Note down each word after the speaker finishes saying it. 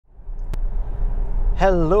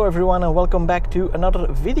Hello everyone and welcome back to another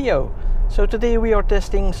video. So today we are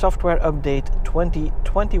testing software update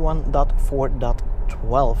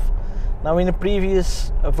 2021.4.12. Now in the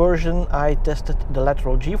previous version I tested the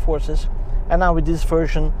lateral g-forces, and now with this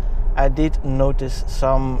version I did notice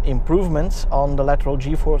some improvements on the lateral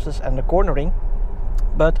g-forces and the cornering,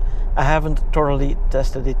 but I haven't thoroughly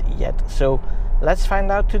tested it yet. So let's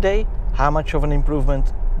find out today how much of an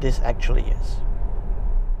improvement this actually is.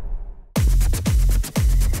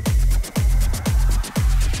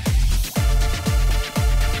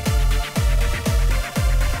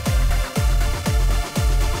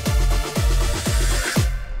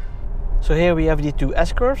 So here we have the two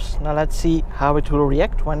S-curves. Now let's see how it will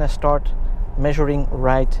react when I start measuring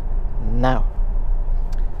right now.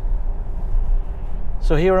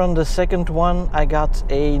 So here on the second one I got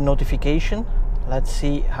a notification. Let's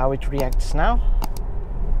see how it reacts now.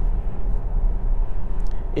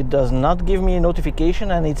 It does not give me a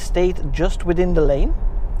notification and it stayed just within the lane,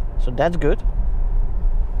 so that's good.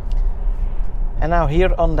 And now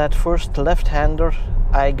here on that first left-hander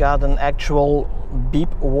I got an actual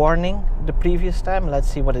beep warning the previous time. Let's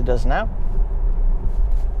see what it does now.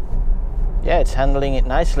 Yeah, it's handling it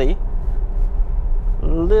nicely. A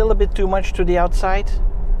little bit too much to the outside,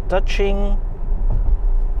 touching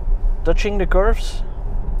the curves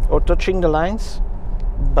or touching the lines,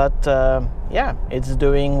 but yeah, it's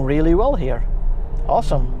doing really well here.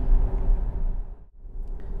 Awesome.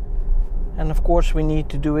 And of course we need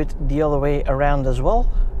to do it the other way around as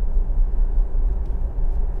well.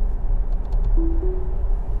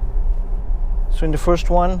 So in the first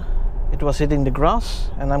one it was hitting the grass,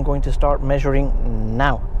 and I'm going to start measuring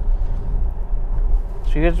now.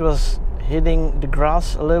 So here it was hitting the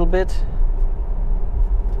grass a little bit.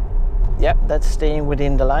 Yep, that's staying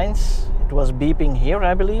within the lines. It was beeping here,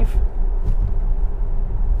 I believe.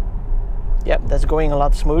 Yep, that's going a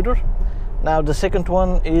lot smoother. Now the second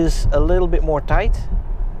one is a little bit more tight.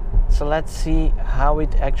 So let's see how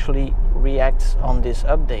it actually reacts on this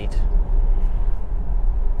update.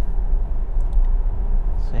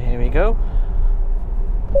 So here we go.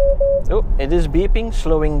 Oh, it is beeping,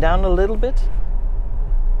 slowing down a little bit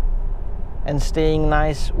and staying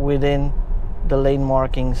nice within the lane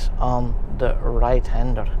markings on the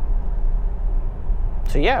right-hander.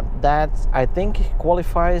 So yeah, that I think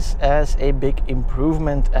qualifies as a big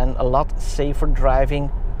improvement and a lot safer driving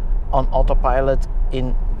on autopilot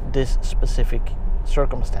in this specific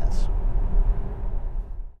circumstance.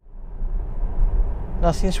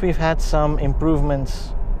 Now since we've had some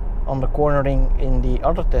improvements on the cornering in the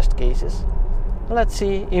other test cases, let's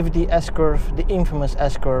see if the S-curve, the infamous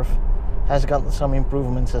S-curve, has gotten some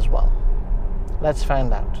improvements as well. Let's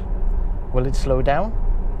find out. Will it slow down?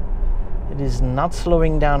 It is not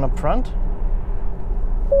slowing down up front.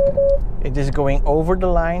 It is going over the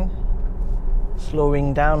line,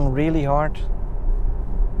 slowing down really hard.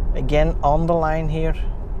 Again on the line here.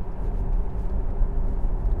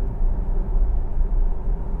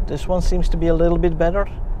 This one seems to be a little bit better.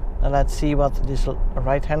 Now let's see what this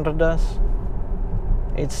right-hander does.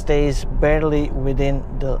 It stays barely within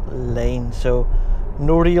the lane, so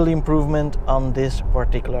no real improvement on this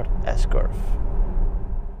particular S-curve.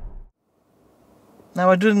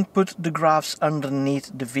 Now I didn't put the graphs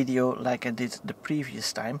underneath the video like I did the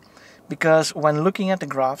previous time, because when looking at the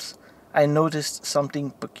graphs I noticed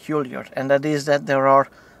something peculiar, and that is that there are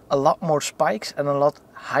a lot more spikes and a lot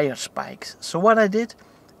higher spikes. So what I did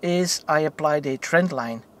is I applied a trend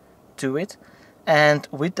line to it, and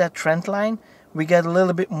with that trend line we get a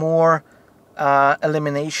little bit more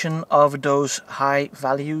elimination of those high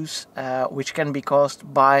values, which can be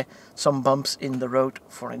caused by some bumps in the road,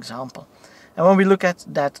 for example. And when we look at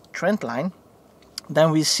that trend line, then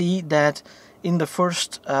we see that in the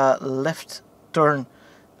first left turn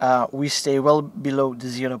we stay well below the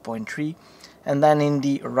 0.3, and then in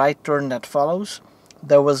the right turn that follows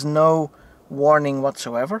there was no warning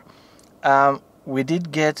whatsoever. We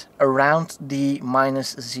did get around the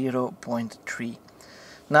minus 0.3.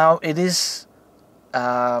 Now it is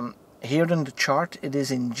here in the chart, it is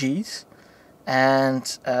in G's, and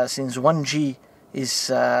since 1 G is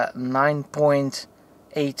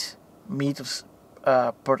 9.8 meters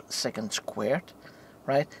per second squared,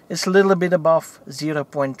 right? It's a little bit above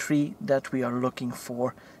 0.3 that we are looking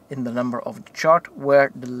for in the number of the chart, where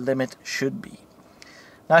the limit should be.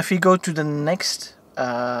 Now if we go to the next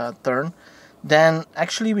turn, then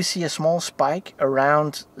actually we see a small spike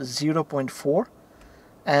around 0.4,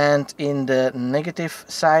 and in the negative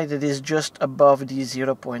side it is just above the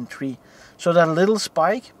 0.3. So that little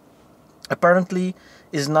spike apparently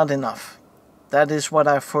is not enough. That is what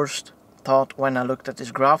I first thought when I looked at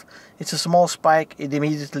this graph. It's a small spike, it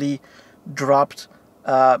immediately dropped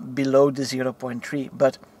below the 0.3,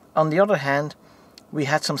 but on the other hand we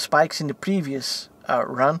had some spikes in the previous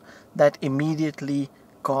run that immediately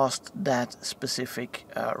caused that specific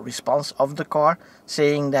response of the car,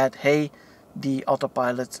 saying that hey, the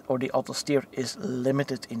autopilot or the auto steer is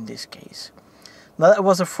limited in this case. Now that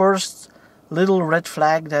was the first little red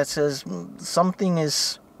flag that says something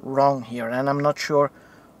is wrong here, and I'm not sure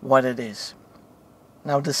what it is.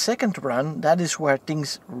 Now the second run, that is where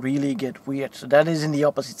things really get weird. So that is in the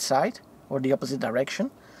opposite side, or the opposite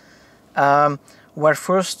direction, where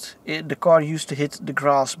first the car used to hit the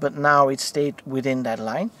grass, but now it stayed within that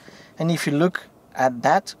line. And if you look at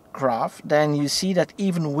that graph, then you see that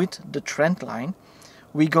even with the trend line,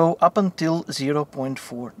 we go up until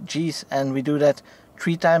 0.4 Gs, and we do that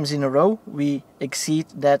 3 times in a row. We exceed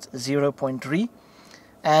that 0.3,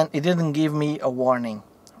 and it didn't give me a warning,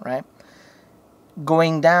 right?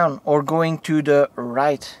 Going down or going to the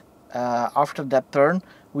right after that turn,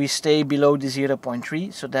 we stay below the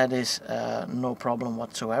 0.3, so that is no problem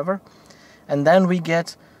whatsoever. And then we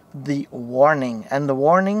get the warning, and the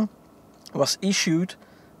warning was issued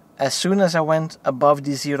as soon as I went above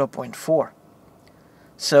the 0.4.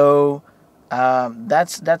 So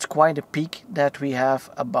that's quite a peak that we have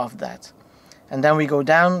above that. And then we go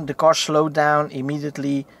down, the car slowed down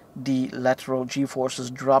immediately, the lateral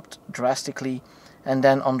g-forces dropped drastically, and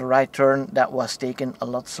then on the right turn that was taken a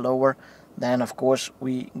lot slower. Then of course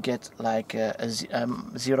we get like a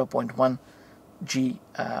 0.1 G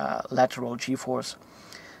lateral g-force.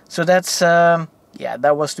 So that's yeah,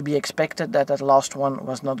 that was to be expected, that last one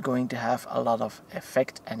was not going to have a lot of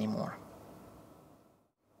effect anymore.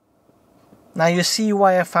 Now you see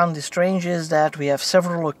why I found this strange is that we have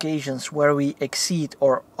several occasions where we exceed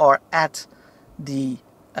or are at the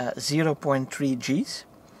 0.3 Gs,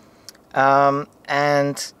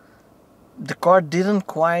 and the car didn't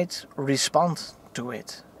quite respond to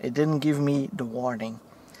it. It didn't give me the warning.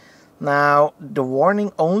 Now the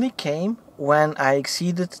warning only came when I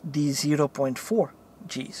exceeded the 0.4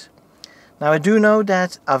 Gs. Now I do know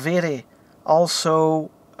that AVERE also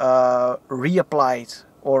reapplied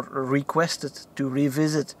or requested to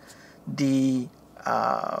revisit the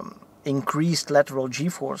increased lateral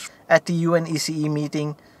g-force at the UNECE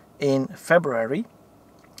meeting in February.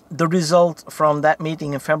 The result from that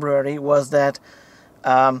meeting in February was that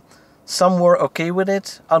some were okay with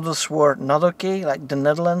it, others were not okay. Like the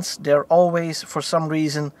Netherlands, they're always for some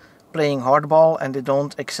reason playing hardball, and they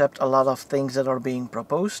don't accept a lot of things that are being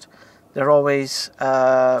proposed. They're always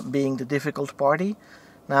being the difficult party.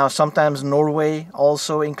 Now sometimes Norway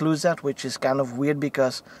also includes that, which is kind of weird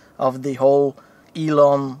because of the whole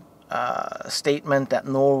Elon statement that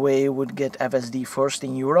Norway would get FSD first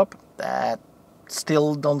in Europe. That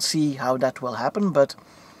still don't see how that will happen, but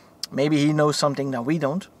maybe he knows something that we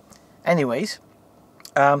don't. Anyways,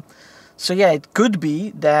 so yeah, it could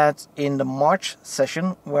be that in the March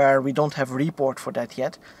session, where we don't have a report for that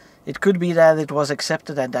yet, it could be that it was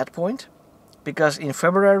accepted at that point, because in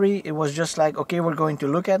February it was just like, okay, we're going to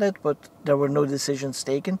look at it, but there were no decisions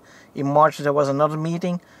taken. In March there was another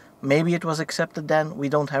meeting, maybe it was accepted then, we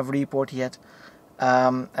don't have a report yet.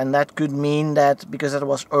 And that could mean that because it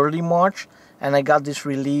was early March and I got this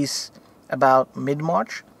release about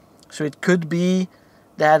mid-March, so it could be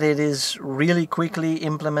that it is really quickly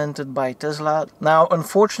implemented by Tesla. Now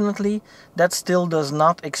unfortunately that still does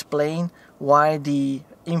not explain why the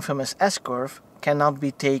infamous S-curve cannot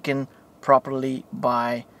be taken properly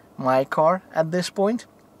by my car at this point.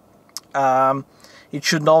 It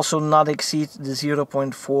should also not exceed the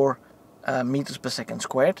 0.4 meters per second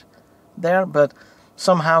squared there, but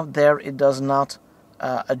somehow there it does not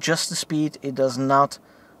adjust the speed, it does not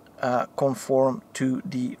conform to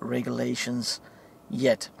the regulations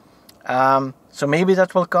yet. So maybe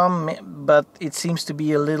that will come, but it seems to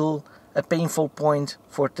be a painful point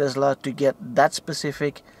for Tesla to get that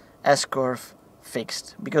specific S-curve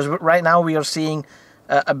fixed, because right now we are seeing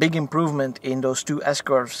a big improvement in those two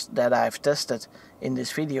S-curves that I've tested in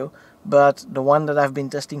this video, but the one that I've been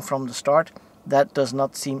testing from the start, that does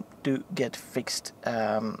not seem to get fixed,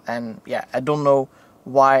 and yeah, I don't know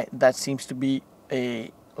why that seems to be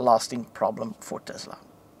a lasting problem for Tesla.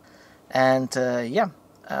 And yeah,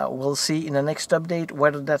 we'll see in the next update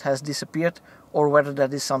whether that has disappeared or whether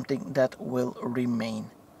that is something that will remain.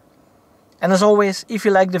 And as always, if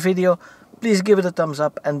you like the video, please give it a thumbs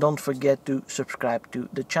up and don't forget to subscribe to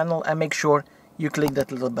the channel, and make sure you click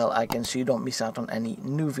that little bell icon so you don't miss out on any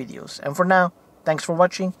new videos. And for now, thanks for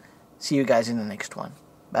watching. See you guys in the next one.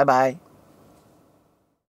 Bye bye.